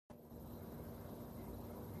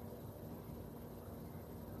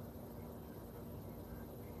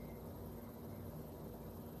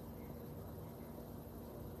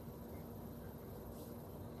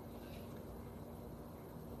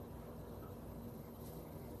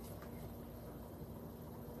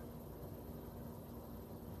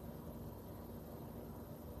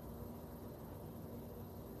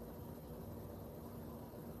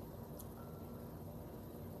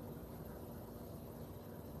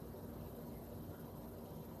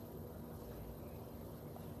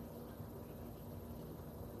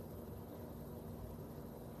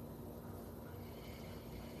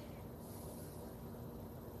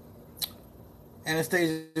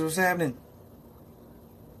Anastasia, what's happening?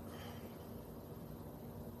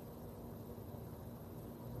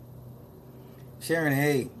 Sharon,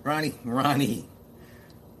 hey. Ronnie,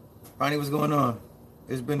 what's going on?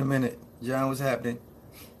 It's been a minute. John, what's happening?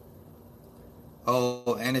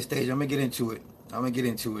 Oh, Anastasia, I'm gonna get into it. I'm gonna get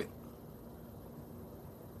into it.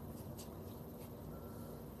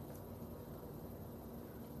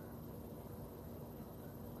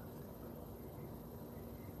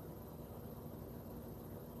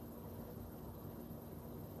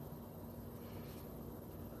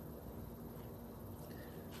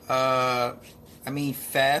 Uh, I mean,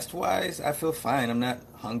 fast wise, I feel fine. I'm not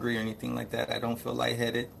hungry or anything like that. I don't feel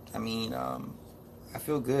lightheaded. I mean, I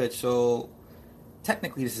feel good. So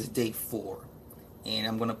technically, this is day 4, and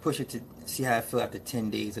I'm gonna push it to see how I feel after 10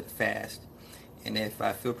 days of the fast. And if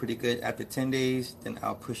I feel pretty good after 10 days, then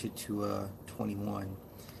I'll push it to 21.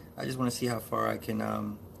 I just want to see how far I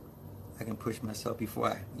can push myself before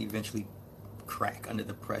I eventually crack under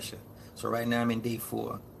the pressure. So right now I'm in day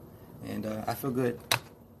 4, and I feel good.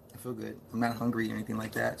 I feel good. I'm not hungry or anything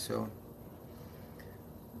like that. So,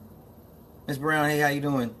 Miss Brown, hey, how you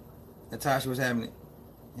doing? Natasha, what's happening?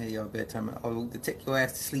 Hey, y'all, bedtime. Oh, to take your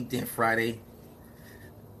ass to sleep then Friday.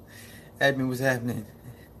 Admin, what's happening?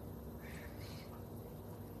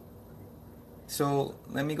 So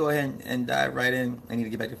let me go ahead and dive right in. I need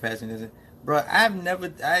to get back to fashion, bro.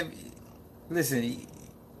 Listen.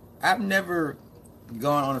 I've never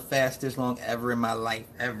gone on a fast this long ever in my life,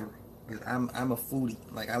 ever. 'Cause I'm a foodie.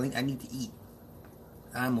 Like I need to eat.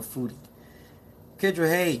 I'm a foodie. Kendra,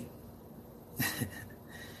 hey,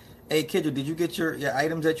 hey, Kendra, did you get your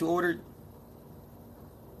items that you ordered?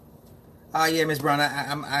 Oh yeah, Miss Brown,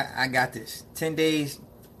 I got this. 10 days,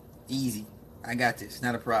 easy. I got this.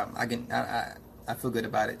 Not a problem. I feel good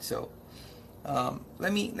about it. So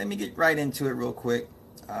let me get right into it real quick.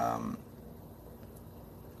 Um,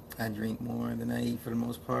 I drink more than I eat for the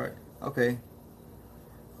most part. Okay,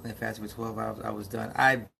 I fasted for 12 hours. I was done.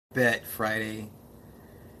 I bet Friday.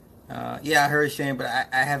 Yeah, I heard Shane, but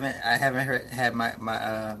I haven't had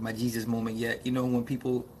my Jesus moment yet. You know when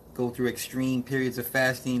people go through extreme periods of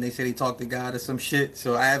fasting, they say they talk to God or some shit.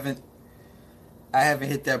 So I haven't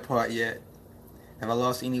hit that part yet. Have I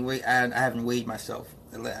lost any weight? I haven't weighed myself.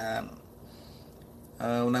 When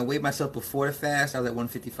I weighed myself before the fast, I was at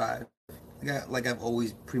 155. Like I've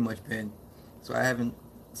always pretty much been. So I haven't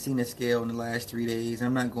seen a scale in the last 3 days.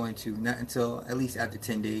 I'm not going to, not until at least after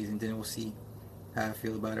 10 days, and then we'll see how I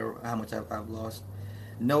feel about it, or how much I've lost.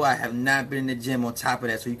 No, I have not been in the gym on top of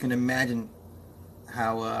that, so you can imagine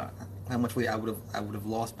how much weight I would have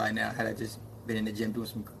lost by now had I just been in the gym doing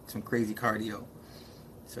some crazy cardio.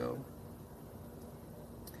 So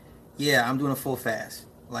yeah, I'm doing a full fast,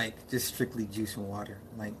 like just strictly juice and water.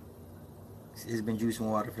 Like it's been juice and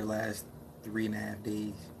water for the last 3.5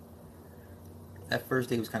 days. That first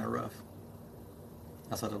day was kind of rough.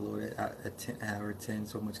 I saw the Lord at 10, hour 10,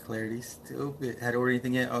 so much clarity. Still, had ordered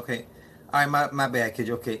anything yet? Okay. All right, my bad, kid.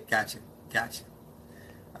 Okay, gotcha.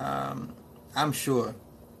 Um, I'm sure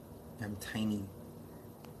I'm tiny.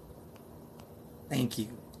 Thank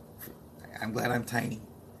you. I'm glad I'm tiny.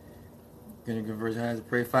 Gonna conversion has to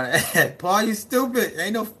pray 5. Paul, you stupid.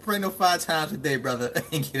 Ain't no pray no 5 times a day, brother.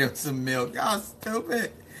 And get him some milk. Y'all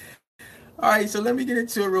stupid. All right, so let me get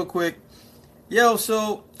into it real quick. Yo,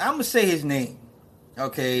 so I'm gonna say his name,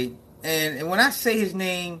 okay? And when I say his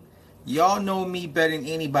name, y'all know me better than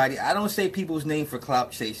anybody. I don't say people's name for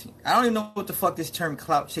clout chasing. I don't even know what the fuck this term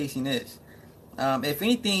clout chasing is. If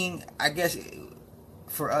anything, I guess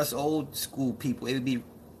for us old school people, it would be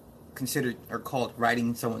considered or called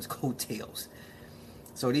riding someone's coattails.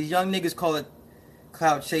 So these young niggas call it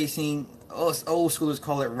clout chasing. Us old schoolers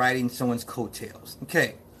call it riding someone's coattails.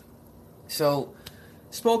 Okay, so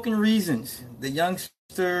Spoken Reasons, the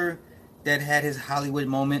youngster that had his Hollywood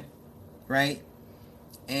moment, right?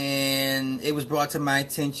 And it was brought to my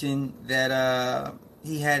attention that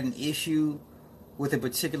he had an issue with a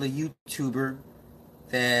particular YouTuber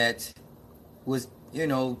that was,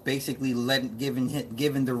 basically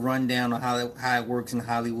given the rundown on how it works in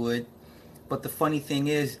Hollywood. But the funny thing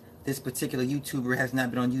is, this particular YouTuber has not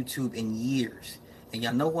been on YouTube in years, and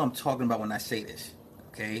y'all know who I'm talking about when I say this,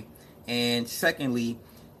 okay? And secondly,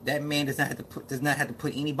 that man does not have to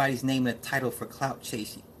put anybody's name in a title for clout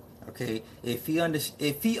chasing, okay? If this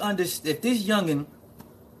youngin,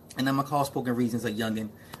 and I'm gonna call Spoken Reasons a youngin,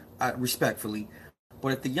 respectfully,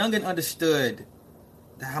 but if the youngin understood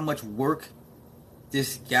how much work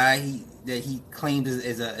this guy that he claimed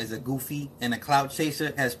as a goofy and a clout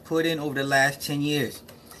chaser has put in over the last 10 years,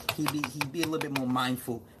 he'd be a little bit more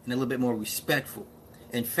mindful and a little bit more respectful.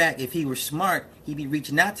 In fact, if he were smart, he be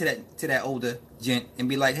reaching out to that older gent and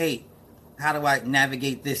be like, hey, how do I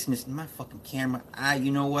navigate this and this? My fucking camera.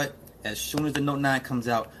 You know what? As soon as the Note 9 comes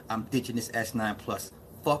out, I'm ditching this S9 Plus.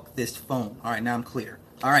 Fuck this phone. All right, now I'm clear.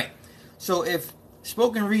 All right. So if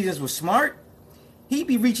Spoken Reasons was smart, he'd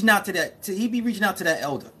be reaching out to that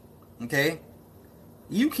elder. Okay?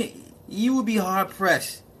 You would be hard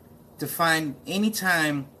pressed to find any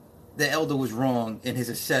time the elder was wrong in his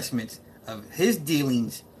assessments of his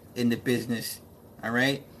dealings in the business. All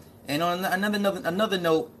right? And on another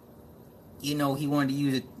note, he wanted to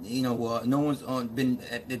use it, no one's been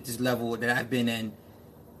at this level that I've been in.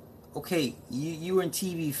 Okay, you were in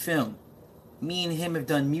TV film. Me and him have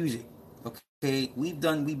done music. Okay, we've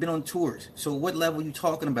been on tours. So what level are you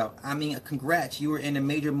talking about? I mean, congrats, you were in a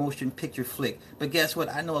major motion picture flick. But guess what?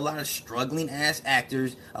 I know a lot of struggling ass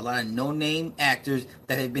actors, a lot of no-name actors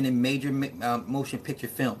that have been in major motion picture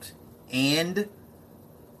films. And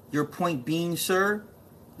your point being, sir,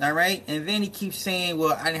 all right? And then he keeps saying,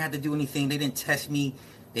 well, I didn't have to do anything. They didn't test me.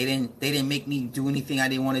 They didn't make me do anything I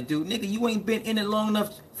didn't want to do. Nigga, you ain't been in it long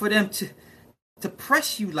enough for them to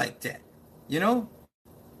press you like that.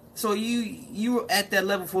 So you were at that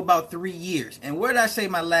level for about 3 years. And where did I say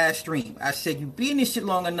my last stream? I said you be in this shit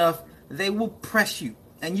long enough, they will press you.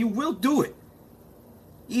 And you will do it.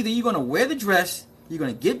 Either you're going to wear the dress, you're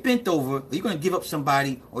going to get bent over, or you're going to give up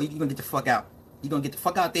somebody, or you're going to get the fuck out. You're going to get the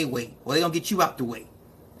fuck out their way, or they're going to get you out the way.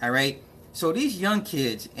 All right? So these young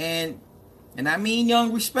kids, and I mean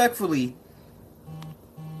young respectfully.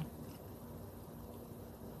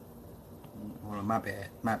 Hold on, my bad.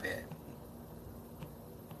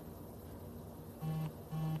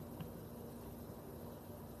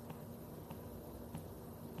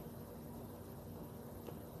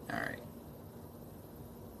 All right.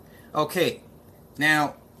 Okay.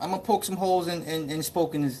 Now I'm gonna poke some holes in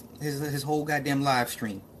Spoken's his whole goddamn live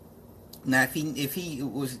stream. Now if he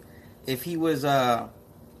was on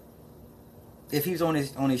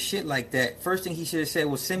his shit like that, first thing he should have said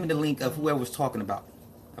was send me the link of whoever was talking about me.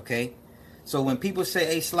 Okay? So when people say,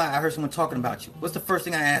 hey Sly, I heard someone talking about you, what's the first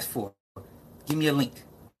thing I ask for? Give me a link.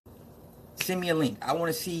 Send me a link. I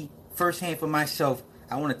want to see firsthand for myself.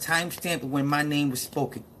 I want a timestamp when my name was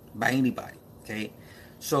spoken by anybody. Okay?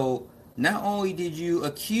 So not only did you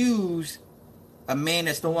accuse a man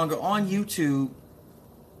that's no longer on YouTube.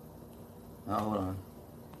 Oh, hold on.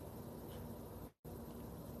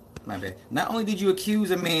 My bad. Not only did you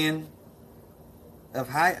accuse a man of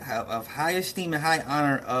high esteem and high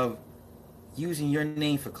honor of using your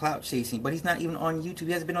name for clout chasing, but he's not even on YouTube.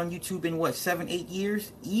 He hasn't been on YouTube in what, 7-8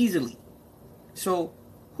 years? Easily. So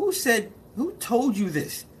who told you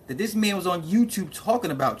this? That this man was on YouTube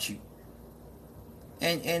talking about you?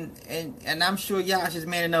 And I'm sure Yash is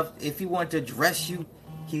man enough, if he wanted to address you,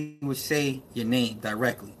 he would say your name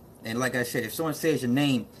directly. And like I said, if someone says your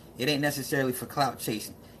name, it ain't necessarily for clout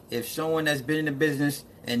chasing. If someone that's been in the business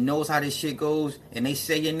and knows how this shit goes and they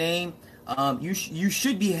say your name, you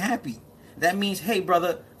should be happy. That means, hey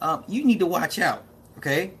brother, you need to watch out.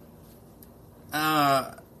 Okay?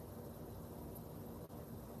 To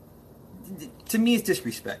me, it's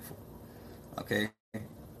disrespectful. Okay?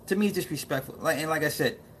 To me, it's disrespectful. Like I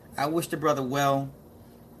said, I wish the brother well,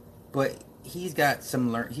 but he's got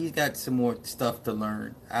some more stuff to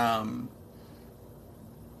learn.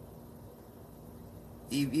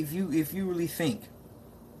 If you really think,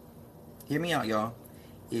 hear me out, y'all.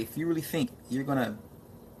 If you really think you're gonna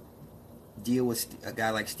deal with a guy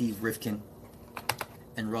like Steve Rifkin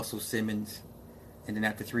and Russell Simmons, and then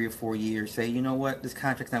after 3 or 4 years say, you know what, this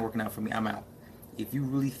contract's not working out for me, I'm out. If you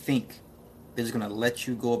really think they're just gonna let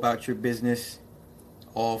you go about your business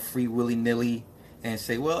all free willy-nilly and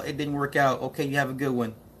say, well, it didn't work out, okay, you have a good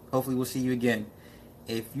one, hopefully we'll see you again.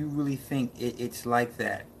 If you really think it's like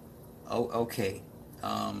that, okay,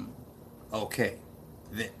 then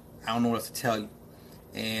I don't know what else to tell you.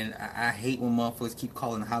 And I hate when motherfuckers keep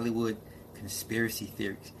calling Hollywood conspiracy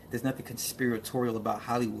theories. There's nothing conspiratorial about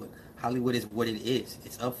Hollywood. Hollywood is what it is.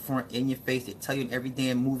 It's up front, in your face. They tell you in every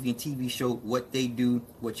damn movie and TV show what they do,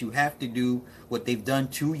 what you have to do, what they've done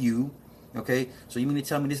to you. Okay? So you mean to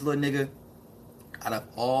tell me this little nigga, out of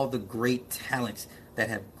all the great talents that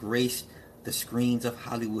have graced the screens of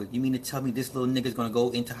Hollywood, you mean to tell me this little nigga's gonna go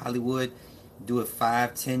into Hollywood, do a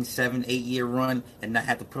 5, 10, 7, 8 year run and not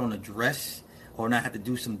have to put on a dress or not have to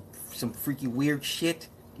do some freaky weird shit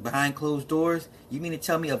behind closed doors? You mean to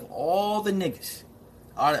tell me of all the niggas,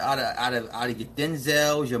 out of your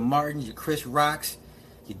Denzels, your Martins, your Chris Rocks,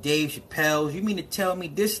 your Dave Chappelles, you mean to tell me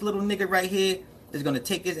this little nigga right here is gonna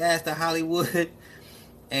take his ass to Hollywood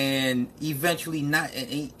and eventually not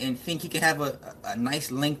and think he can have a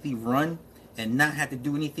nice lengthy run and not have to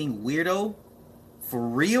do anything weirdo? For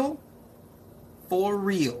real? For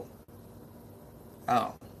real.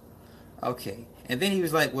 Oh, okay. And then he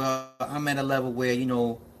was like, well, I'm at a level where,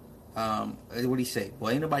 what do he say?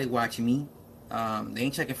 Well, ain't nobody watching me. They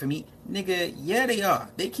ain't checking for me. Nigga, yeah, they are.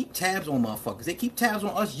 They keep tabs on motherfuckers. They keep tabs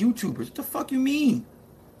on us YouTubers. What the fuck you mean?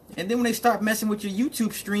 And then when they start messing with your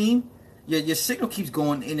YouTube stream, your signal keeps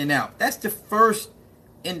going in and out. That's their first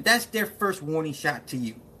warning shot to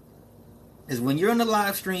you. Is when you're on the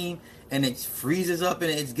live stream and it freezes up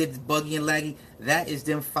and it gets buggy and laggy, that is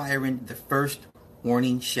them firing the first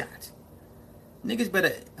warning shot. Niggas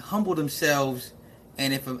better humble themselves,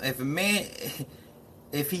 and if a man,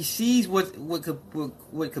 if he sees what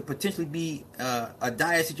could potentially be a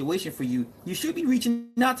dire situation for you, you should be reaching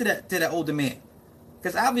out to that older man,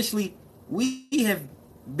 because obviously we have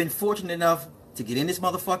been fortunate enough to get in this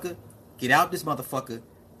motherfucker, get out this motherfucker,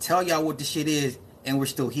 tell y'all what the shit is, and we're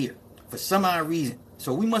still here for some odd reason.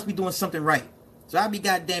 So we must be doing something right. So I'd be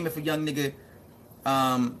goddamn if a young nigga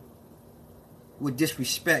would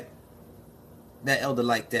disrespect that elder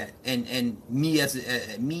like that, and me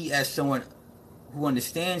as someone who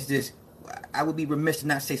understands this, I would be remiss to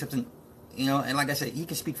not say something, and like I said, he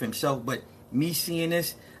can speak for himself, but me seeing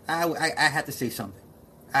this, I have to say something.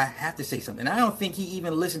 I have to say something. I don't think he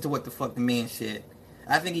even listened to what the fuck the man said.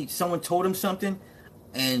 I think someone told him something,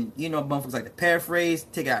 and motherfuckers like to paraphrase,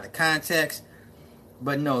 take it out of context.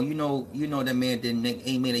 But no, that man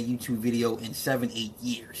ain't made a YouTube video in 7-8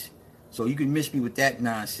 years. So you can miss me with that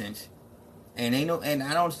nonsense. And I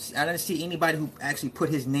didn't see anybody who actually put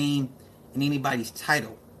his name in anybody's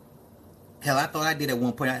title. Hell, I thought I did at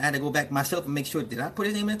one point. I had to go back myself and make sure, did I put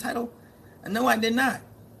his name in the title? No, I did not.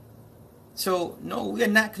 So, no, we are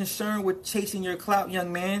not concerned with chasing your clout,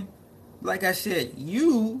 young man. Like I said,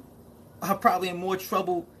 you are probably in more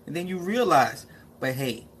trouble than you realize. But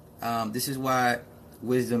hey, this is why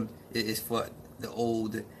wisdom is for the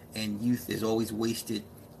old, and youth is always wasted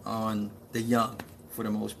on the young for the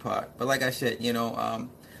most part. But like I said,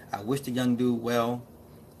 I wish the young dude well,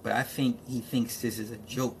 but I think he thinks this is a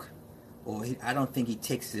joke, or I don't think he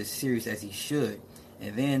takes it as serious as he should.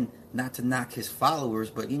 And then, not to knock his followers,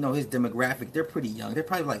 but his demographic, they're pretty young. They're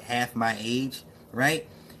probably like half my age, right?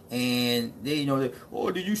 And they, oh,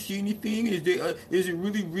 did you see anything? Is it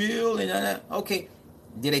really real? And okay,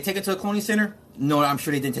 did they take it to a cloning center? No, I'm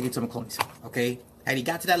sure they didn't take it to a cloning center. Okay, had he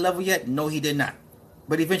got to that level yet? No, he did not.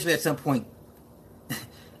 But eventually, at some point,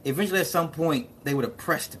 they would have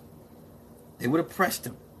pressed him. They would have pressed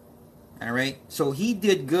him. All right. So he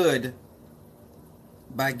did good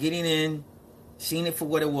by getting in, seeing it for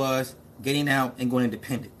what it was, getting out, and going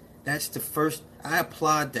independent. That's the first. I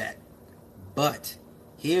applaud that. But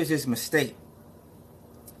here's his mistake.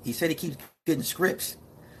 He said he keeps getting scripts.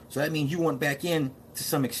 So that means you went back in to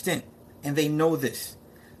some extent. And they know this.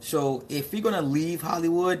 So if you're going to leave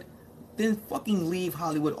Hollywood, then fucking leave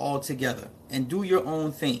Hollywood altogether and do your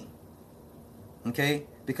own thing. Okay?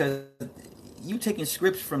 Because you taking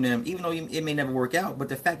scripts from them, even though it may never work out, but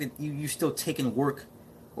the fact that you still taking work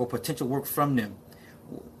or potential work from them,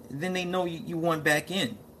 then they know you want back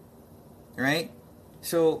in. Right?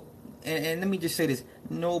 So, and let me just say this.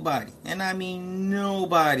 Nobody, and I mean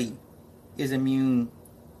nobody, is immune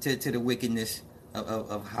to the wickedness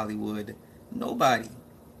of Hollywood. Nobody.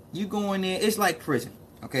 You go in there, it's like prison.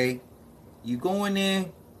 Okay? You go in there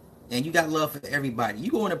and you got love for everybody.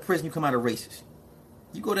 You go into prison, you come out a racist.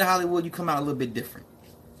 You go to Hollywood, you come out a little bit different.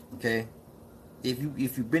 Okay? If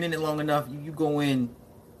you've been in it long enough, you go in,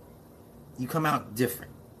 you come out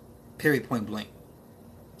different. Period, point blank.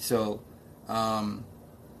 So, I'm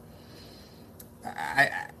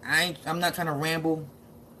not trying to ramble,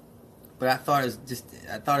 but I thought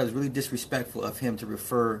it was really disrespectful of him to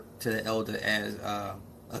refer to the elder as a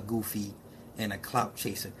goofy and a clout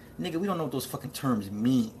chaser. Nigga, we don't know what those fucking terms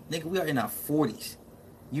mean. Nigga, we are in our 40s.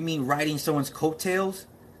 You mean riding someone's coattails?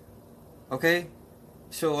 Okay?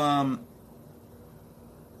 So, I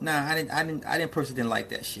didn't like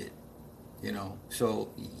that shit. So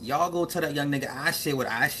y'all go tell that young nigga I said what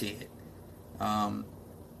I said.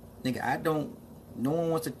 Nigga, no one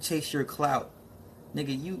wants to chase your clout.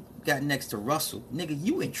 Nigga, you got next to Russell. Nigga,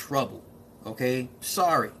 you in trouble. Okay?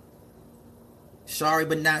 Sorry,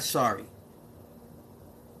 but not sorry.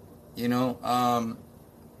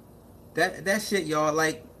 That shit, y'all,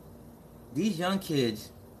 like, these young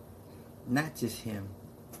kids, not just him.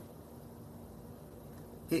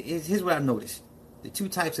 Here's what I've noticed. The two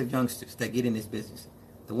types of youngsters that get in this business.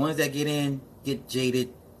 The ones that get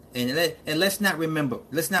jaded, and let's not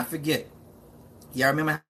forget. Y'all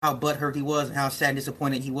remember how butthurt he was and how sad and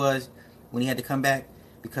disappointed he was when he had to come back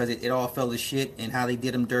because it all fell to shit and how they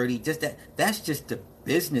did him dirty. That's just the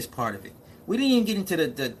business part of it. We didn't even get into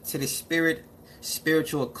the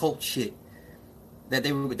spiritual occult shit that they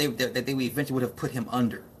eventually would have put him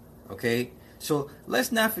under. Okay, so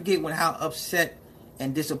let's not forget how upset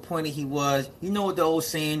and disappointed he was. You know what the old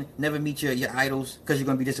saying, never meet your idols because you're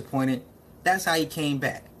gonna be disappointed. That's how he came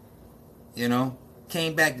back. You know,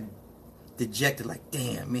 came back dejected, like,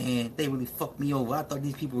 damn, man, they really fucked me over. I thought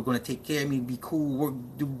these people were gonna take care of me, be cool, work,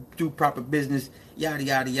 do proper business, yada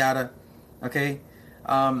yada yada. Okay,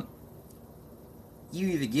 you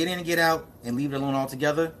either get in and get out and leave it alone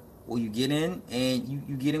altogether, or you get in and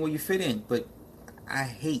you get in where you fit in. But I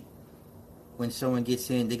hate when someone gets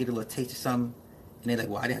in, they get a little taste of something, and they're like,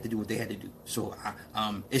 well, I didn't have to do what they had to do, so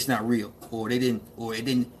it's not real, or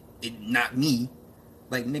not me.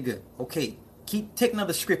 Like, nigga, okay, take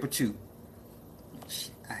another script or two.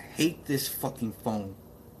 I hate this fucking phone.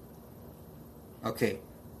 Okay,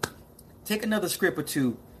 take another script or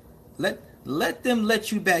two. Let them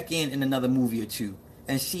let you back in another movie or two,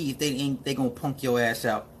 and see if they gonna punk your ass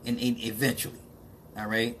out and eventually. All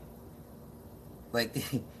right, like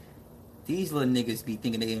these little niggas be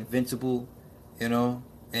thinking they invincible, you know.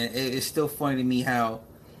 And it's still funny to me how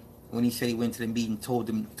when he said he went to the meeting, told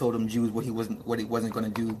them Jews what he wasn't gonna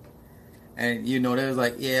do, and you know they was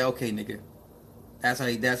like, yeah, okay, nigga. That's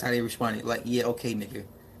how they responded. Like, yeah, okay, nigga.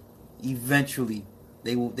 Eventually,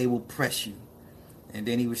 they will press you. And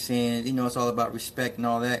then he was saying, you know, it's all about respect and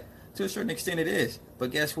all that. To a certain extent, it is.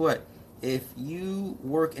 But guess what? If you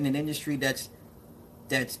work in an industry that's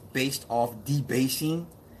based off debasing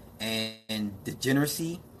and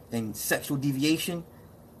degeneracy and sexual deviation,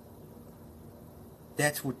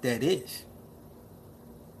 that's what that is.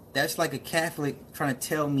 That's like a Catholic trying to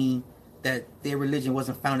tell me that their religion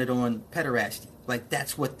wasn't founded on pederasty. Like,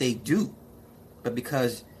 that's what they do. But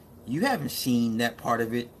because you haven't seen that part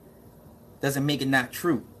of it, doesn't make it not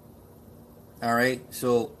true. All right?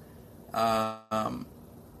 So,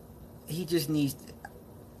 he just needs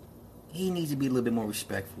to be a little bit more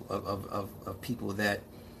respectful of people that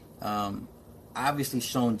obviously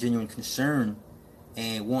shown genuine concern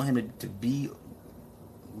and want him to be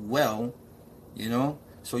well, you know?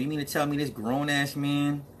 So you mean to tell me this grown-ass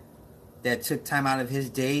man that took time out of his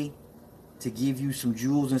day to give you some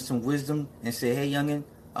jewels and some wisdom and say, hey, youngin',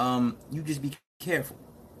 you just be careful.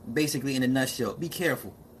 Basically, in a nutshell, be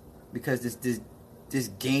careful. Because this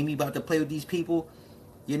game you about to play with these people,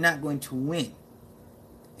 you're not going to win.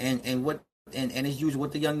 And as usual,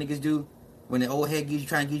 what the young niggas do, when the old head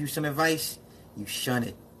trying to give you some advice, you shun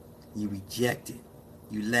it. You reject it.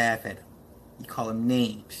 You laugh at them. You call them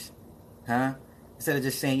names. Huh? Instead of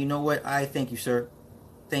just saying, you know what, I thank you, sir.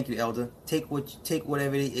 Thank you, elder. Take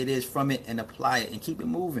whatever it is from it and apply it and keep it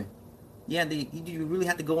moving. Yeah, you really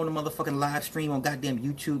have to go on the motherfucking live stream on goddamn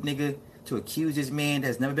YouTube, nigga, to accuse this man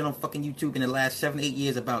that's never been on fucking YouTube in the last 7-8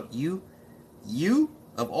 years about you? You?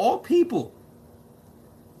 Of all people?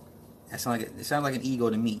 It sounds like an ego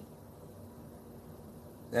to me.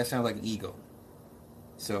 That sounds like an ego.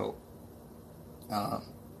 So,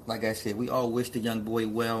 like I said, we all wish the young boy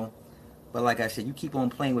well. But like I said, you keep on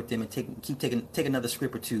playing with them and take another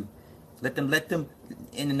script or two. Let them let you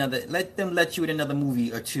in another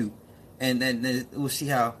movie or two, and then we'll see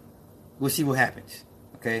what happens.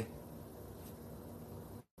 Okay.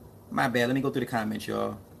 My bad. Let me go through the comments,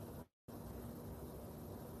 y'all.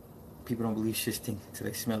 People don't believe shit stinks until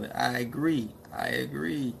they smell it. I agree.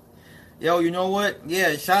 Yo, you know what?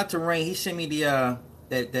 Yeah, shout out to Rain. He sent me the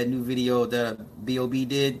that new video that B.O.B.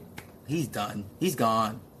 did. He's done. He's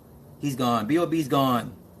gone. B.O.B.'s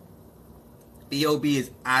gone. B.O.B. is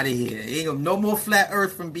out of here. Ain't no more flat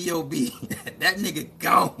earth from B.O.B. That nigga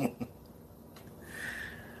gone.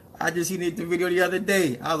 I just seen the video the other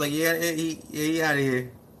day. I was like, yeah, he out of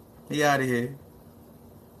here. He out of here.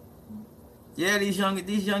 Yeah, these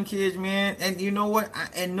young kids, man. And you know what?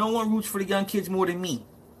 And no one roots for the young kids more than me.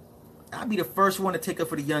 I'll be the first one to take up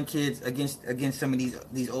for the young kids against some of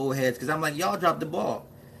these old heads, because I'm like, y'all dropped the ball.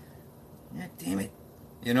 God damn it.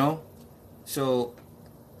 You know? So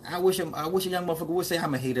I wish a young motherfucker would say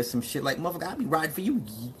I'm a hater, some shit like, motherfucker, I'll be riding for you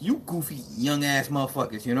goofy young ass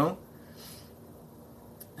motherfuckers, you know?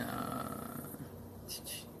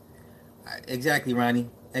 Exactly, Ronnie.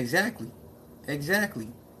 Exactly.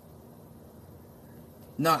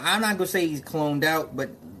 No, I'm not gonna say he's cloned out, but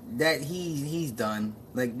that he's done.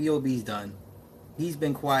 Like, B.O.B.'s done. He's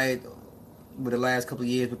been quiet with the last couple of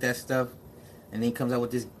years with that stuff, and then he comes out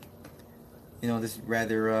with this, you know, this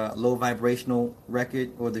rather low vibrational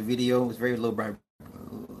record, or the video was very low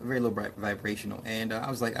vibrational, and I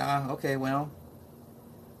was like, okay, well,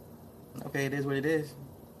 it is what it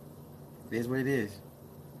is.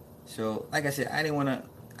 So, like I said, I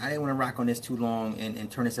I didn't want to rock on this too long and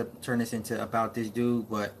turn this into about this dude,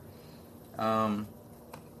 but the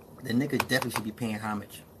nigga definitely should be paying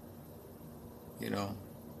homage. You know,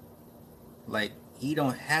 like he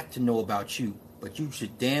don't have to know about you, but you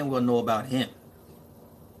should damn well know about him.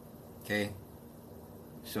 Okay.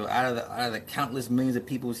 So out of the countless millions of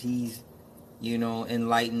people he's, you know,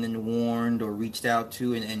 enlightened and warned or reached out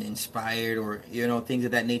to and inspired or, you know, things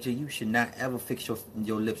of that nature, you should not ever fix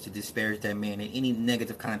your lips to disparage that man in any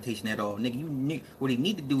negative connotation at all. Nigga, what he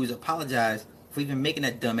need to do is apologize for even making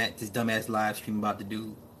this dumbass live stream about the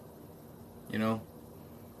dude. You know?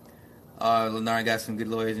 Lenard got some good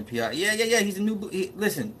lawyers and PR. Yeah. He's a new.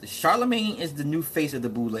 Listen, Charlemagne is the new face of the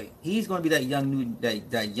Boule. He's gonna be that young new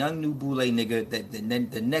Boule nigga that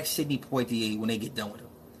the next Sidney Poitier when they get done with him.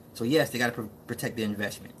 So yes, they gotta protect their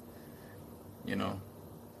investment. You know.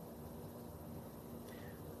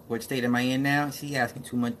 What state am I in now? She asking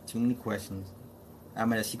too many questions.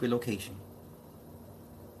 I'm at a secret location.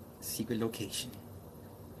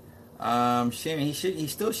 Sharon, he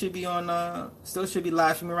still should be live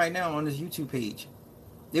streaming right now on his YouTube page.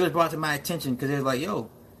 It was brought to my attention because it was like, yo,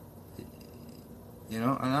 you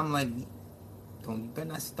know, and I'm like,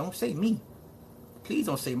 don't say me, please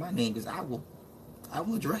don't say my name because I will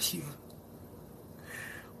address you.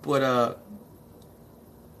 But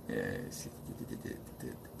yeah,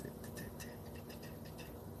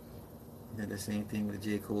 the same thing with the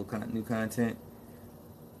J. Cole new content.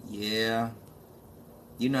 Yeah.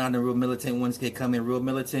 You know how the real militant ones can come in real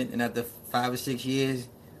militant, and after 5 or 6 years,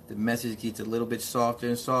 the message gets a little bit softer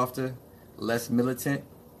and softer, less militant,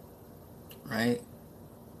 right?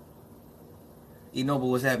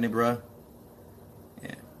 Noble, what's happening, bruh?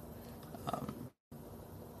 Yeah.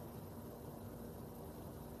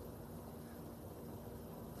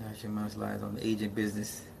 Your mind lies on the agent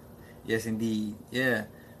business. Yes, indeed. Yeah.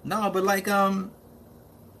 No, but like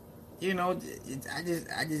you know, I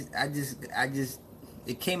just.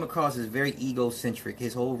 It came across as very egocentric.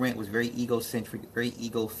 His whole rant was very egocentric, very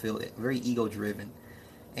ego-filled, very ego-driven.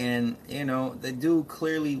 And, you know, the dude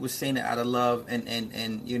clearly was saying it out of love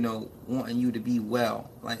and you know, wanting you to be well.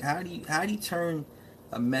 Like, how do you turn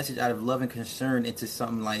a message out of love and concern into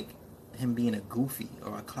something like him being a goofy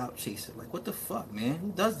or a clout chaser? Like, what the fuck, man?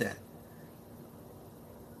 Who does that?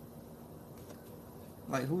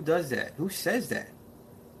 Like, who does that? Who says that?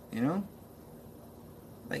 You know?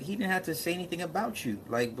 Like, he didn't have to say anything about you.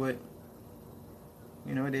 Like, but,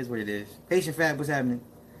 you know, it is what it is. Patient Fab, what's happening?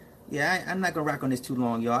 Yeah, I'm not going to rock on this too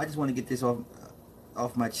long, y'all. I just want to get this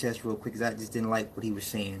off my chest real quick because I just didn't like what he was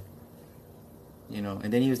saying. You know,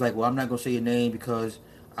 and then he was like, well, I'm not going to say your name because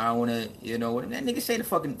I don't want to, you know, that nigga say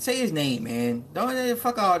his name, man. Don't,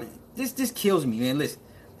 fuck all, this kills me, man. Listen,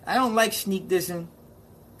 I don't like sneak dissing.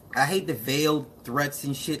 I hate the veiled threats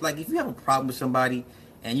and shit. Like, if you have a problem with somebody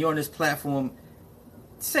and you're on this platform,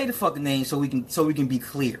 say the fucking name so we can be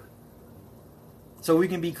clear. So we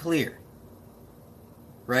can be clear.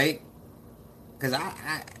 Right? Because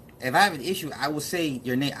if I have an issue, I will say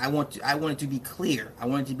your name. I want it to be clear. I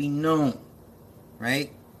want it to be known.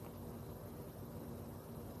 Right?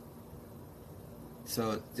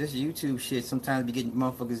 So this YouTube shit sometimes be getting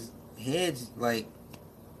motherfuckers' heads like,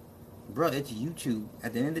 bro, it's YouTube.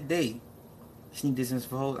 At the end of the day, sneak distance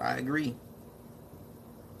for hoes. I agree.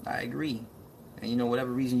 And you know,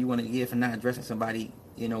 whatever reason you want to give for not addressing somebody,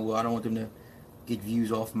 you know, well, I don't want them to get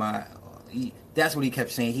views off my. That's what he kept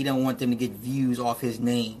saying. He don't want them to get views off his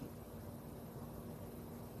name.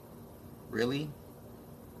 Really?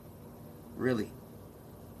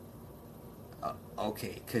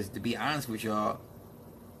 Okay, because to be honest with y'all,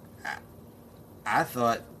 I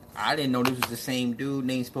thought I didn't know this was the same dude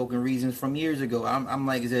named Spoken Reasons from years ago. I'm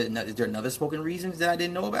like, is there another Spoken Reasons that I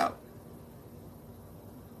didn't know about?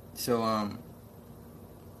 So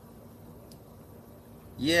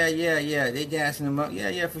yeah, they gassing him up.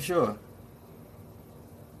 Yeah, for sure.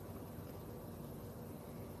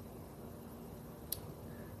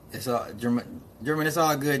 It's all German. It's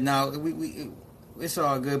all good now. It's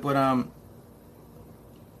all good. But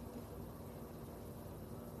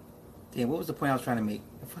damn, what was the point I was trying to make?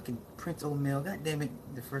 The fucking Prince O'Mill. God damn it!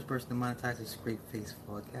 The first person to monetize a scrape face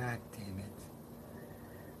for. God damn it,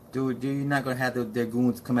 dude. You're not gonna have their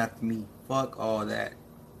goons come after me. Fuck all that.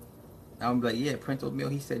 I'm like, yeah, Prince O'Mill,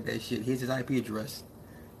 he said that shit. Here's his IP address.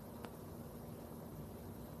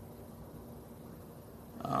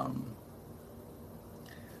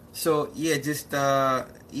 So yeah, just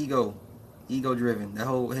ego driven.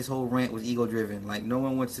 His whole rant was ego driven. Like no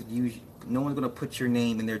one's gonna put your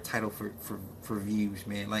name in their title for views,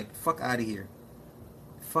 man. Like fuck out of here.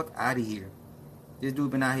 This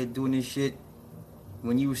dude been out here doing this shit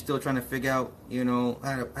when you were still trying to figure out,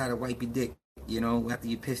 how to wipe your dick, after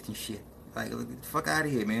you pissed and shit. Like, get the fuck out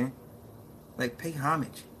of here, man. Like, pay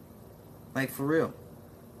homage. Like, for real.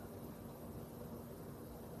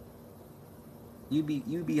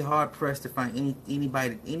 You'd be hard pressed to find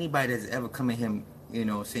anybody that's ever come at him,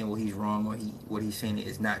 saying, well, he's wrong, or what he's saying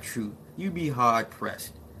is not true. You'd be hard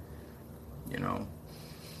pressed.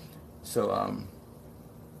 So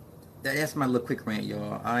that's my little quick rant,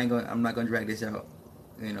 y'all. I'm not gonna drag this out.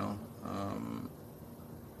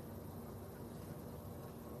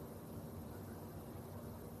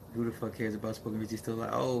 Who the fuck cares about Spoken Richie still like,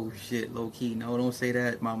 oh shit, low key. No, don't say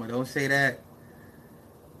that, mama. Don't say that.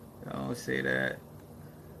 Don't say that.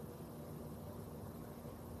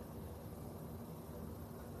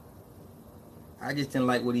 I just didn't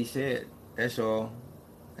like what he said. That's all.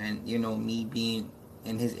 And me being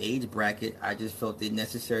in his age bracket, I just felt it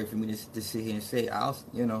necessary for me to sit here and say, I'll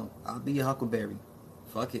be a Huckleberry.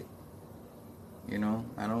 Fuck it. I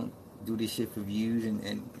don't do this shit for views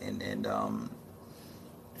and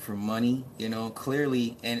for money.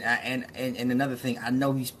 Clearly, and another thing, I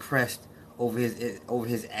know he's pressed over his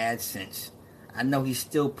AdSense. I know he's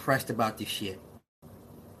still pressed about this shit.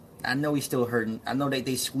 I know he's still hurting. I know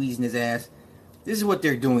they squeezing his ass. This is what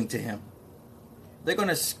they're doing to him. They're going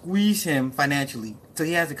to squeeze him financially till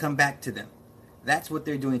he has to come back to them. That's what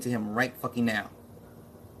they're doing to him right fucking now.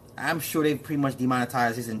 I'm sure they've pretty much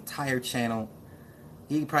demonetized his entire channel.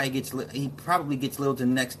 He probably gets little to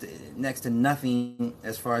next to nothing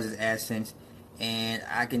as far as his AdSense. And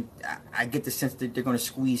I get the sense that they're going to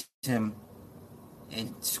squeeze him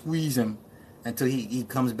until he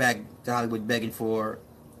comes back to Hollywood begging for,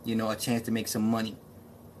 a chance to make some money.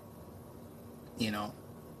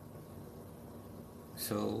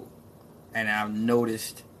 So, and I've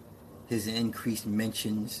noticed his increased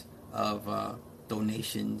mentions of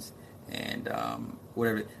donations and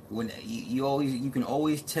whatever. When you can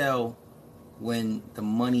always tell when the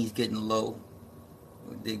money's getting low.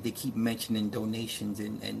 They keep mentioning donations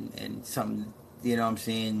and something. You know what I'm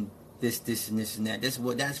saying? This and this and that. That's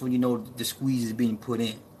when the squeeze is being put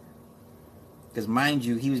in. Because mind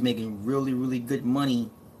you, he was making really, really good money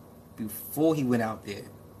before he went out there,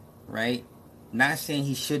 right? Not saying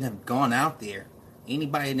he shouldn't have gone out there.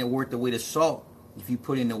 Anybody in there worth the weight of salt, if you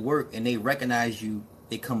put in the work and they recognize you,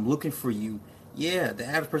 they come looking for you. Yeah, the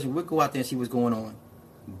average person would go out there and see what's going on.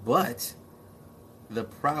 But the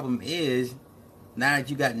problem is, now that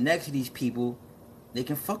you got next to these people, they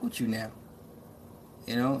can fuck with you now.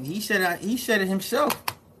 He said it himself.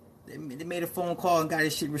 They made a phone call and got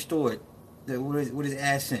his shit restored with his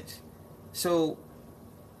AdSense. So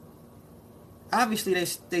obviously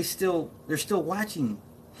they're still watching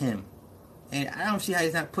him, and I don't see how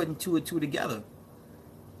he's not putting two and two together.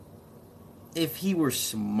 If he were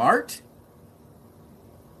smart,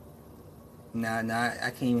 nah, I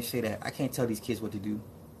can't even say that. I can't tell these kids what to do,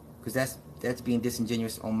 because that's being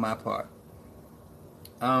disingenuous on my part.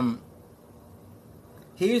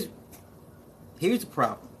 Here's the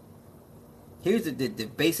problem. Here's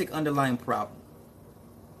the basic underlying problem.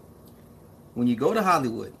 When you go to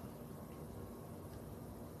Hollywood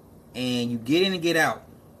and you get in and get out,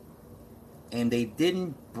 and they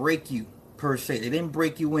didn't break you per se, they didn't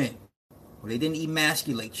break you in, or they didn't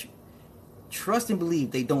emasculate you, trust and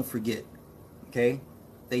believe they don't forget. Okay?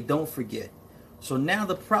 They don't forget. So now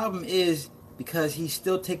the problem is, because he's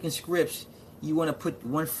still taking scripts, you want to put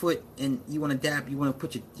one foot in, you want to dab, you want to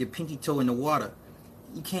put your pinky toe in the water.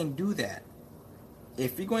 You can't do that.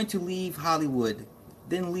 If you're going to leave Hollywood,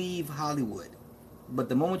 then leave Hollywood. But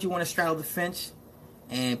the moment you want to straddle the fence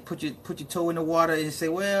and put your toe in the water and say,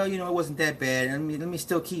 well, it wasn't that bad, let me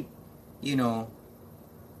still keep,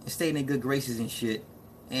 staying in good graces and shit,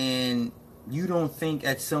 and you don't think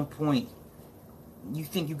at some point, you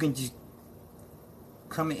think you can just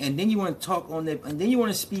come in, and then you want to talk on and then you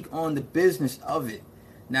want to speak on the business of it.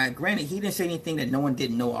 Now, granted, he didn't say anything that no one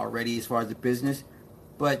didn't know already as far as the business,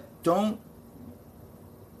 but don't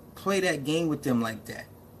play that game with them like that.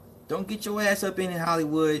 Don't get your ass up in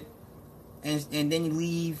Hollywood and then you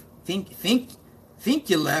leave. Think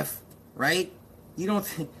you left, right? You don't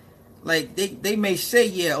think, like, they may say,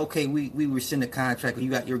 yeah, okay, we rescind the contract, or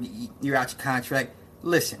you're out your contract.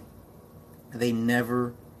 Listen, they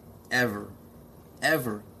never ever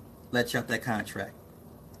let you out that contract.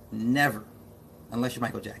 Never. Unless you're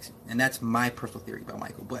Michael Jackson. And that's my personal theory about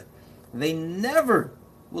Michael. But they never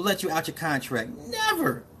will let you out your contract.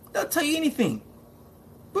 Never. They'll tell you anything.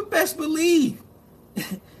 But best believe,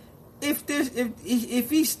 if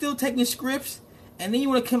he's still taking scripts, and then you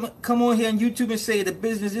want to come on here on YouTube and say the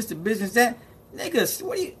business this, the business that, niggas,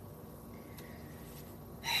 what do you...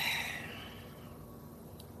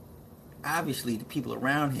 obviously the people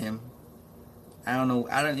around him, I don't know.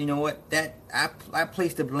 I don't. You know what? That I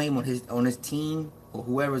place the blame on his team or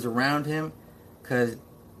whoever's around him, because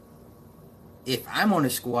if I'm on the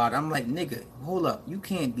squad, I'm like, nigga, hold up, you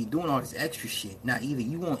can't be doing all this extra shit. Now either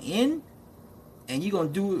you want in, and you gonna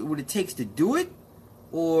do what it takes to do it,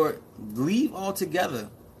 or leave altogether.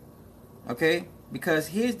 Okay? Because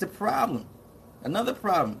here's the problem. Another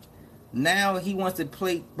problem. Now he wants to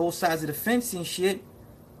play both sides of the fence and shit.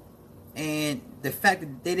 And the fact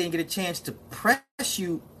that they didn't get a chance to press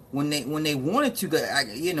you when they wanted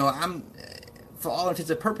to, I'm for all intents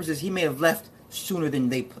and purposes, he may have left sooner than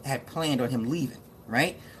they had planned on him leaving,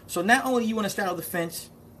 right? So not only you want to straddle the fence,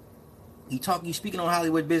 you speaking on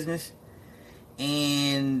Hollywood business,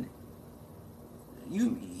 and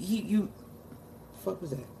you fuck was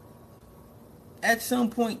that? At some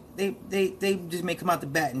point, they just may come out the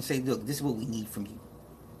bat and say, look, this is what we need from you.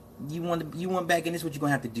 You want back in, this is what you're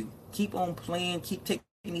gonna have to do. Keep on playing, keep taking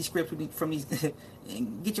these scripts from these,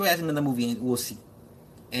 and get your ass in another movie, and we'll see.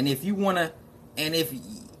 And if you wanna, and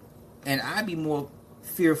I'd be more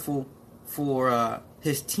fearful for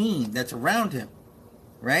his team that's around him,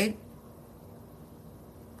 right?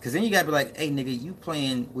 Because then you gotta be like, hey nigga, you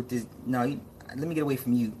playing with this? No, let me get away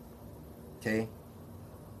from you, okay?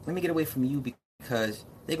 Let me get away from you because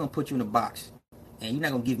they're gonna put you in a box. And you're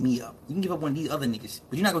not going to give me up. You can give up one of these other niggas,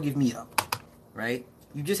 but you're not going to give me up. Right?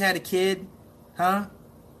 You just had a kid, huh?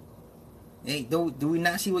 Hey, do we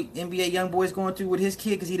not see what NBA YoungBoy's going through with his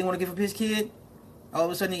kid because he didn't want to give up his kid? All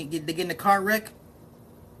of a sudden, they get in a car wreck?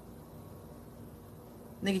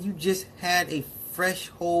 Nigga, you just had a fresh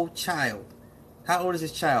whole child. How old is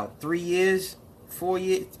this child? 3 years? 4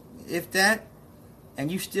 years? If that?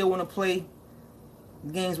 And you still want to play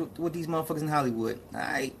games with these motherfuckers in Hollywood?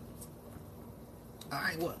 Alright.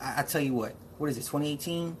 Alright, well, I tell you what. What is it,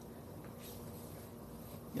 2018?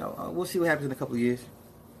 We'll see what happens in a couple of years.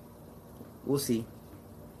 We'll see.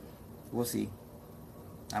 We'll see.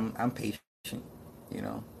 I'm patient, you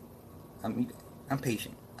know. I'm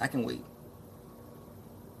patient. I can wait.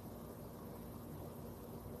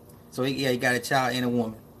 So, yeah, you got a child and a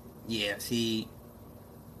woman. Yeah, see.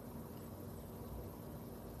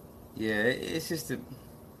 Yeah, it's just a...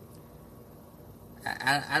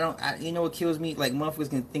 I don't, you know what kills me? Like,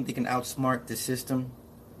 motherfuckers can think they can outsmart the system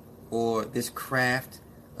or this craft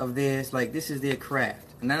of theirs. Like, this is their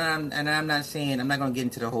craft. And I'm not saying, I'm not going to get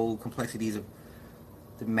into the whole complexities of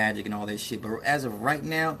the magic and all that shit. But as of right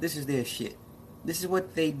now, this is their shit. This is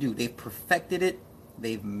what they do. They've perfected it.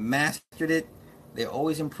 They've mastered it. They're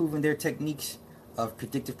always improving their techniques of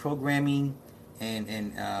predictive programming and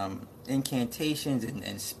incantations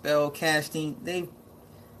and spell casting. They've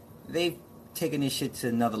taking this shit to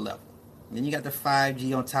another level. And then you got the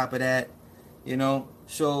 5G on top of that, you know.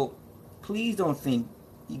 So please don't think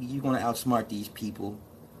you're going to outsmart these people.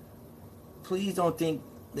 Please don't think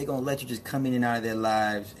they're going to let you just come in and out of their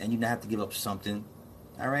lives and you not have to give up something.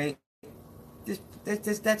 All right?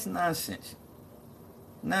 That's nonsense.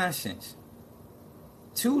 Nonsense.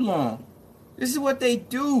 Too long. This is what they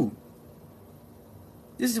do.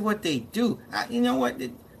 This is what they do. You know what?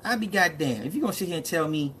 I'd be goddamn. If you're going to sit here and tell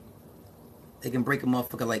me they can break a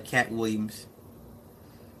motherfucker like Cat Williams.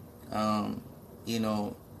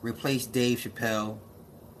 Replace Dave Chappelle.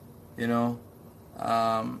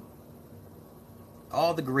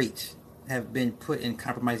 All the greats have been put in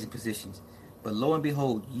compromising positions. But lo and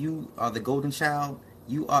behold, you are the golden child.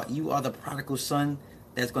 You are the prodigal son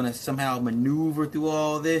that's going to somehow maneuver through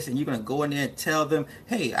all this. And you're going to go in there and tell them,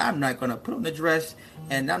 hey, I'm not going to put on the dress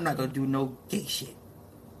and I'm not going to do no gay shit.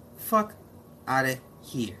 Fuck out of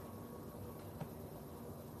here.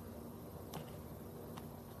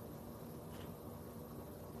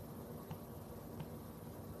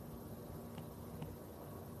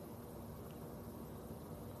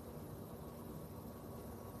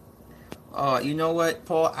 You know what,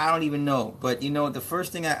 Paul? I don't even know. But you know, the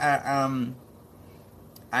first thing I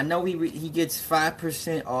know he gets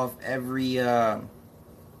 5% off every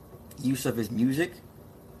use of his music,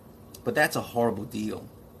 but that's a horrible deal.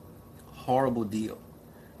 Horrible deal.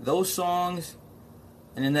 Those songs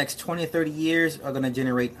in the next 20 or 30 years are going to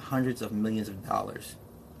generate hundreds of millions of dollars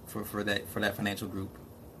for that financial group.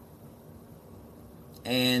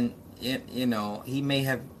 And he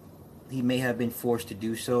may have been forced to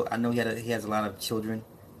do so. I know he has a lot of children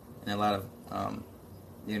and a lot of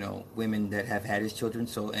women that have had his children.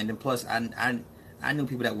 So, and then plus I knew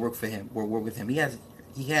people that work with him. He had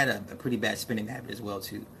a pretty bad spending habit as well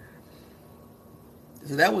too.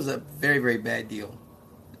 So that was a very, very bad deal.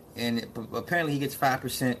 And apparently he gets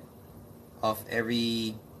 5% off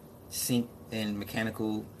every sync and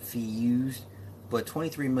mechanical fee used. but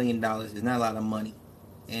 $23 million is not a lot of money.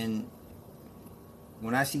 And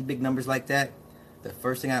when I see big numbers like that, the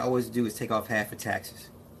first thing I always do is take off half for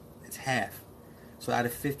taxes. It's half. So out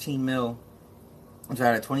of 15 mil, I'm sorry,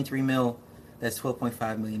 out of 23 mil, that's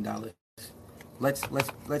 $12.5 million.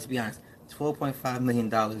 Let's be honest. $12.5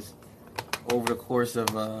 million over the course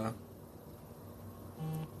of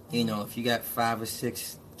if you got 5 or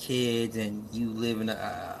 6 kids and you live in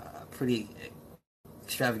a pretty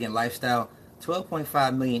extravagant lifestyle,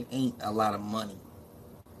 $12.5 million ain't a lot of money.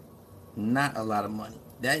 Not a lot of money.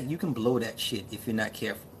 That you can blow that shit if you're not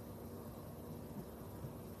careful.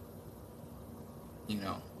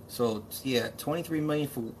 So yeah, 23 million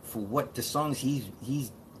for what the songs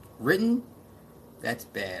he's written. That's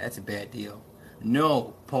bad. That's a bad deal.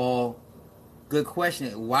 No, Paul. Good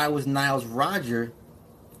question. Why was Niles Rodger?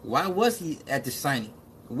 Why was he at the signing?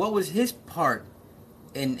 What was his part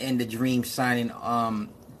in the Dream signing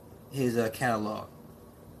his catalog?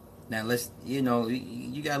 Now let's you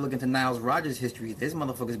gotta look into Niles Rodgers' history. This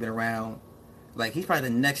motherfucker's been around. Like he's probably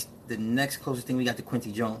the next closest thing we got to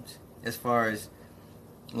Quincy Jones as far as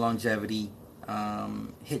longevity,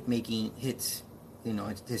 hit making hits.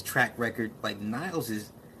 His track record. Like Niles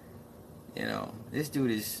is, this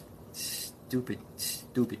dude is stupid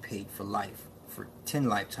paid for life for 10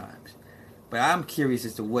 lifetimes. But I'm curious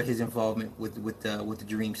as to what his involvement with the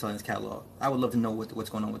Dream selling his catalog. I would love to know what's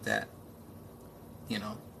going on with that.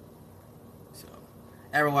 So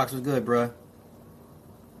Aerowax was good, bruh.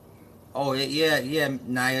 Oh yeah,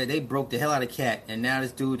 Naya. They broke the hell out of Cat, and now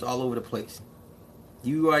this dude's all over the place.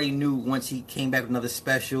 You already knew once he came back with another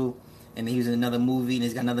special, and he was in another movie, and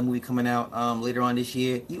he's got another movie coming out later on this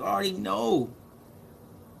year. You already know.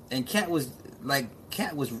 And Cat was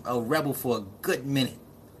a rebel for a good minute,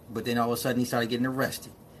 but then all of a sudden he started getting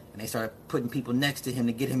arrested, and they started putting people next to him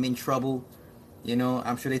to get him in trouble.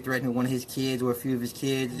 I'm sure they threatened one of his kids or a few of his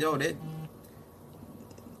kids.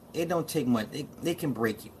 It don't take much. They can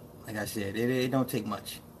break you. Like I said, it don't take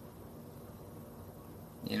much.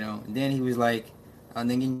 And then he was like, and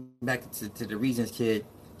then getting back to the Reasons kid,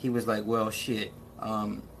 he was like, well, shit.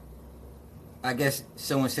 I guess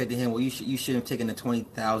someone said to him, well, you should have taken the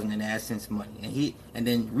 $20,000 in AdSense money. And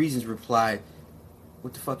then Reasons replied,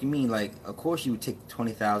 what the fuck you mean? Like, of course you would take the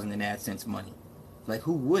 $20,000 in AdSense money. Like,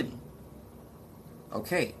 who wouldn't?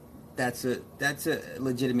 Okay, that's a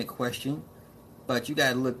legitimate question, but you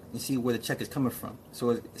gotta look and see where the check is coming from.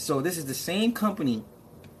 So this is the same company.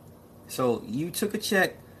 So you took a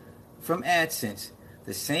check from AdSense,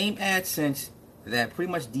 the same AdSense that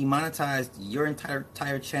pretty much demonetized your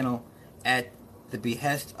entire channel at the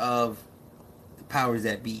behest of the powers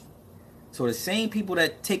that be. So the same people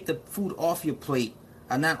that take the food off your plate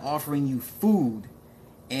are not offering you food.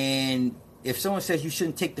 And if someone says you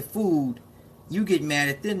shouldn't take the food, you get mad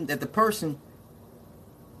at the person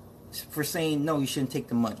for saying no, you shouldn't take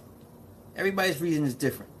the money. Everybody's reason is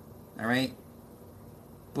different, all right?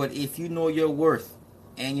 But if you know your worth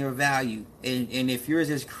and your value, and if yours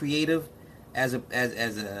is creative as an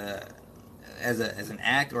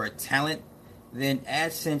act or a talent, then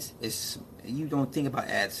AdSense is, you don't think about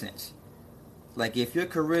AdSense. Like if your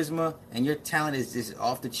charisma and your talent is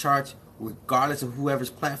off the charts, regardless of whoever's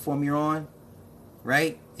platform you're on,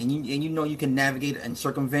 right? And you can navigate and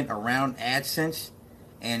circumvent around AdSense,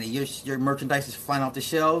 and your merchandise is flying off the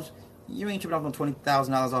shelves. You ain't tripping off on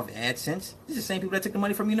 $20,000 off AdSense. These are the same people that took the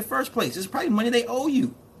money from you in the first place. This is probably money they owe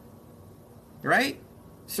you, right?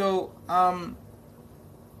 So, like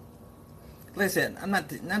I said, I'm not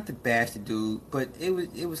to bash the dude, but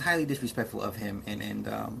it was highly disrespectful of him, and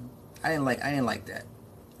I didn't like that.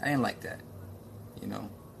 I didn't like that. It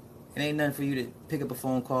ain't nothing for you to pick up a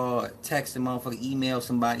phone call, or text a motherfucker, email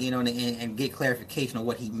somebody, and get clarification on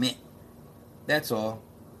what he meant. That's all.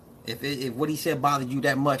 If what he said bothered you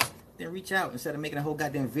that much, then reach out instead of making a whole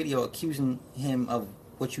goddamn video accusing him of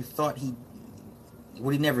what you thought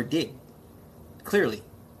what he never did. Clearly.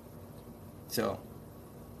 So,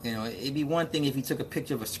 it'd be one thing if he took a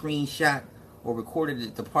picture of a screenshot or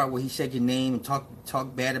recorded the part where he said your name and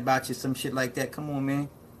talk bad about you, some shit like that. Come on, man.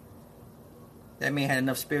 That man had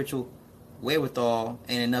enough spiritual wherewithal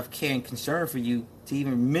and enough care and concern for you to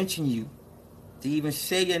even mention you, to even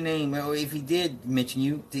say your name, or if he did mention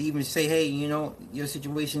you, to even say, hey, your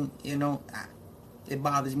situation, it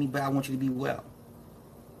bothers me, but I want you to be well.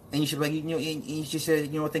 And you should and you should say,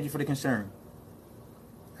 thank you for the concern.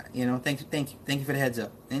 Thank you for the heads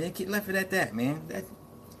up. And then left it at that, man.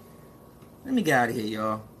 Let me get out of here,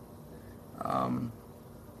 y'all. I'm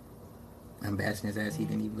bashing his ass. He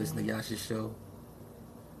didn't even listen to Yasha's show.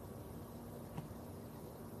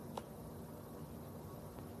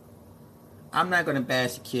 I'm not going to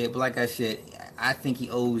bash the kid, but like I said, I think he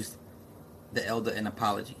owes the elder an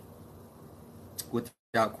apology,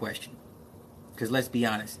 without question. Because let's be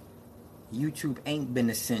honest, YouTube ain't been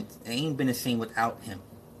the same without him.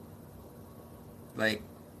 Like,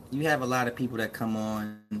 you have a lot of people that come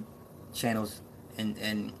on channels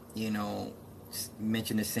and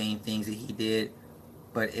mention the same things that he did,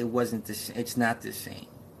 but it's not the same.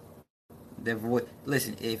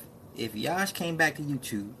 Listen, if Yash came back to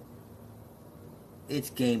YouTube, it's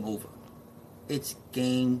game over. It's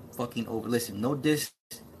game fucking over. Listen, no diss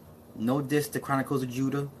to Chronicles of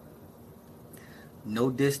Judah. No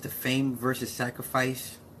diss to Fame versus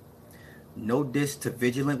Sacrifice. No diss to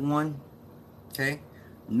Vigilant One. Okay?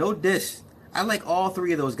 No diss. I like all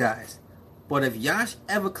three of those guys. But if Yash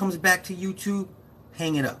ever comes back to YouTube,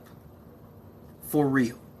 hang it up. For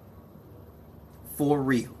real. For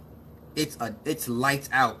real. It's lights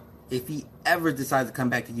out if he ever decides to come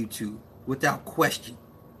back to YouTube, without question.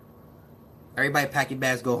 Everybody pack your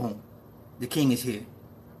bags, go home. The king is here.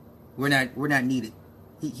 We're not needed.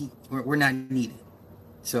 We're not needed.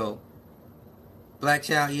 So Black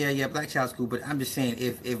Child, yeah, Black Child's cool, but I'm just saying,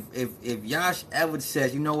 if Yash ever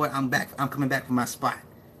says, you know what, I'm coming back for my spot,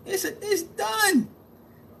 it's done.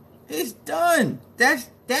 It's done. That's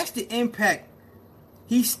the impact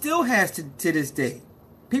he still has to this day.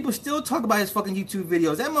 People still talk about his fucking YouTube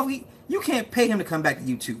videos. That motherfucker, you can't pay him to come back to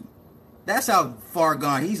YouTube. That's how far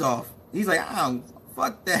gone he's off. He's like,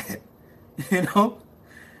 fuck that. You know?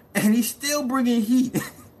 And he's still bringing heat.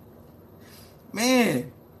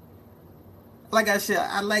 Man. Like I said,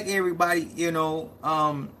 I like everybody, shout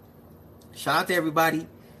out to everybody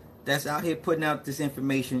that's out here putting out this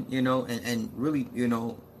information, and really,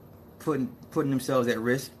 putting themselves at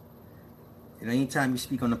risk. Anytime you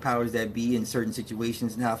speak on the powers that be in certain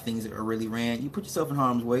situations and how things are really ran, you put yourself in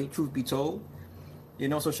harm's way, truth be told.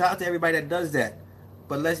 So shout out to everybody that does that.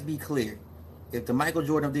 But let's be clear. If the Michael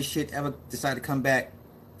Jordan of this shit ever decide to come back,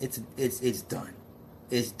 it's done.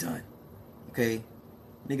 It's done. Okay?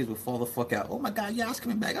 Niggas will fall the fuck out. Oh my God, y'all's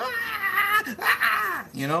coming back.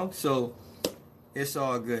 So it's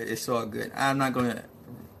all good. It's all good. I'm not gonna,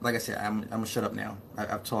 like I said, I'm gonna shut up now.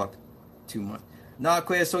 I've talked too much. Nah,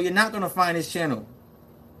 Quez, so you're not gonna find his channel.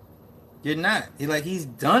 You're not. He's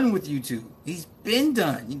done with YouTube. He's been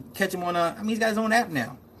done. You can catch him on he's got his own app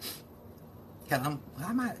now. Hell, how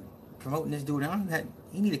am I promoting this dude?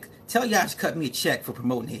 He need to tell y'all to cut me a check for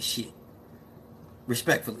promoting his shit.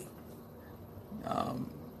 Respectfully.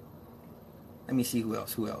 Let me see who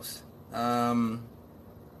else. Can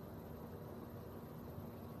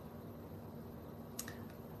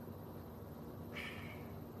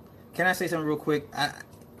I say something real quick?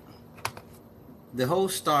 The whole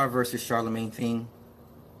Star versus Charlemagne thing,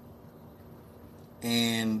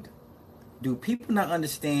 and do people not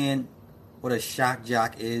understand what a shock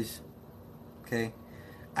jock is? Okay,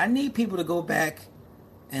 I need people to go back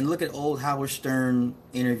and look at old Howard Stern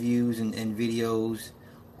interviews and videos,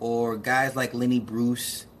 or guys like Lenny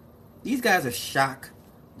Bruce. These guys are shock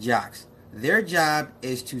jocks. Their job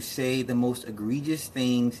is to say the most egregious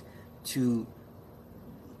things to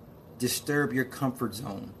disturb your comfort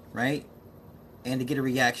zone, right? And to get a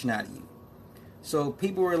reaction out of you. So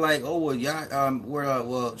people were like, "Oh well,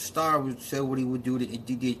 y'all, Star said what he would do to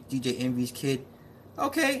DJ Envy's kid."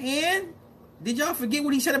 Okay, and did y'all forget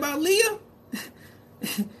what he said about Leah?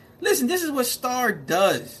 Listen, this is what Star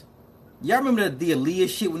does. Y'all remember the Aaliyah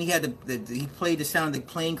shit when he had he played the sound of the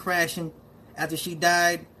plane crashing after she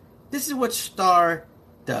died? This is what Star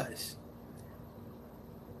does.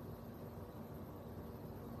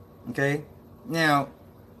 Okay? Now,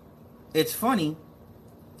 it's funny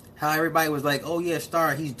how everybody was like, "Oh yeah,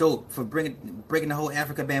 Star, he's dope for breaking the whole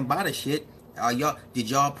Africa Bambaataa shit." Did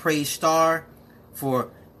y'all praise Star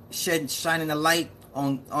for shining the light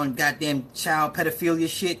on goddamn child pedophilia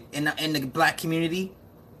shit in the black community?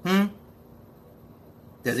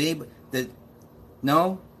 Does anybody?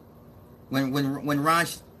 No?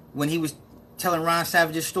 When he was telling Ron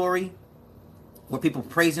Savage's story, where people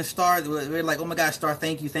praising Star, they're like, "Oh my God, Star,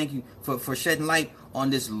 thank you for shedding light on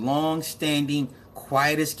this long-standing,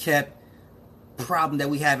 quiet as kept problem that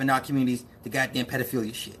we have in our communities, the goddamn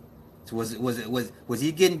pedophilia shit." So was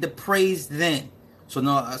he getting the praise then? So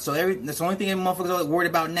no. That's the only thing motherfuckers are worried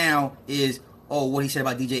about now is, oh, what he said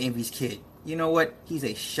about DJ Envy's kid. You know what? He's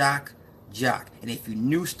a shock jock, and if you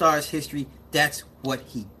knew Star's history, that's what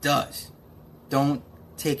he does. Don't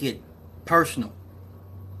take it personal.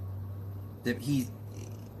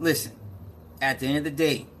 Listen, at the end of the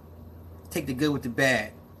day, take the good with the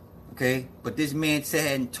bad, okay? But this man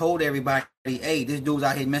said and told everybody, "Hey, this dude's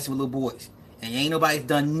out here messing with little boys," and ain't nobody's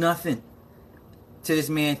done nothing to this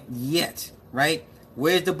man yet, right?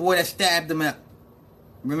 Where's the boy that stabbed him up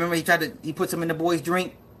Remember he put some in the boy's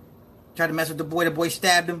drink, tried to mess with the boy. The boy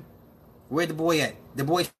stabbed him. Where's the boy at? The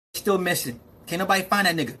boy's still missing. Can't nobody find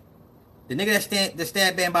that nigga. The nigga that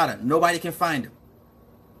stabbed Bambaataa, nobody can find him.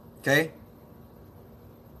 Okay?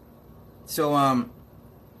 So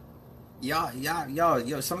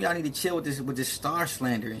y'all, some of y'all need to chill with this star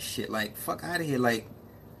slander and shit. Like, fuck out of here. Like,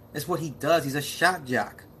 that's what he does. He's a shock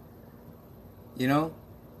jock. You know?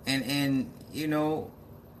 And you know,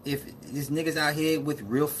 if there's niggas out here with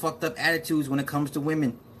real fucked up attitudes when it comes to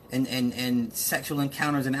women and sexual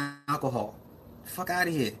encounters and alcohol. Fuck out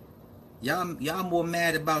of here. Y'all more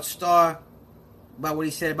mad about Star, about what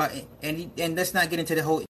he said about, and let's not get into the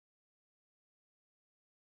whole.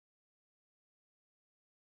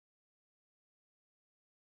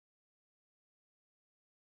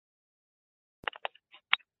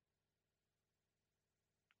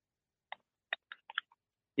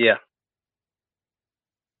 Yeah.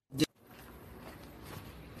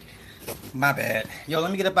 My bad. Yo, let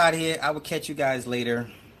me get up out of here. I will catch you guys later.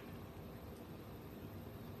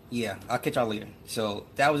 Yeah, I'll catch y'all later. So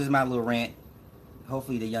that was just my little rant.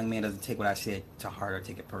 Hopefully the young man doesn't take what I said to heart or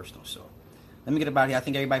take it personal. So let me get up out of here. I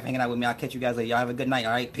think everybody for hanging out with me. I'll catch you guys later. Y'all have a good night.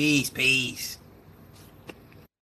 All right. Peace.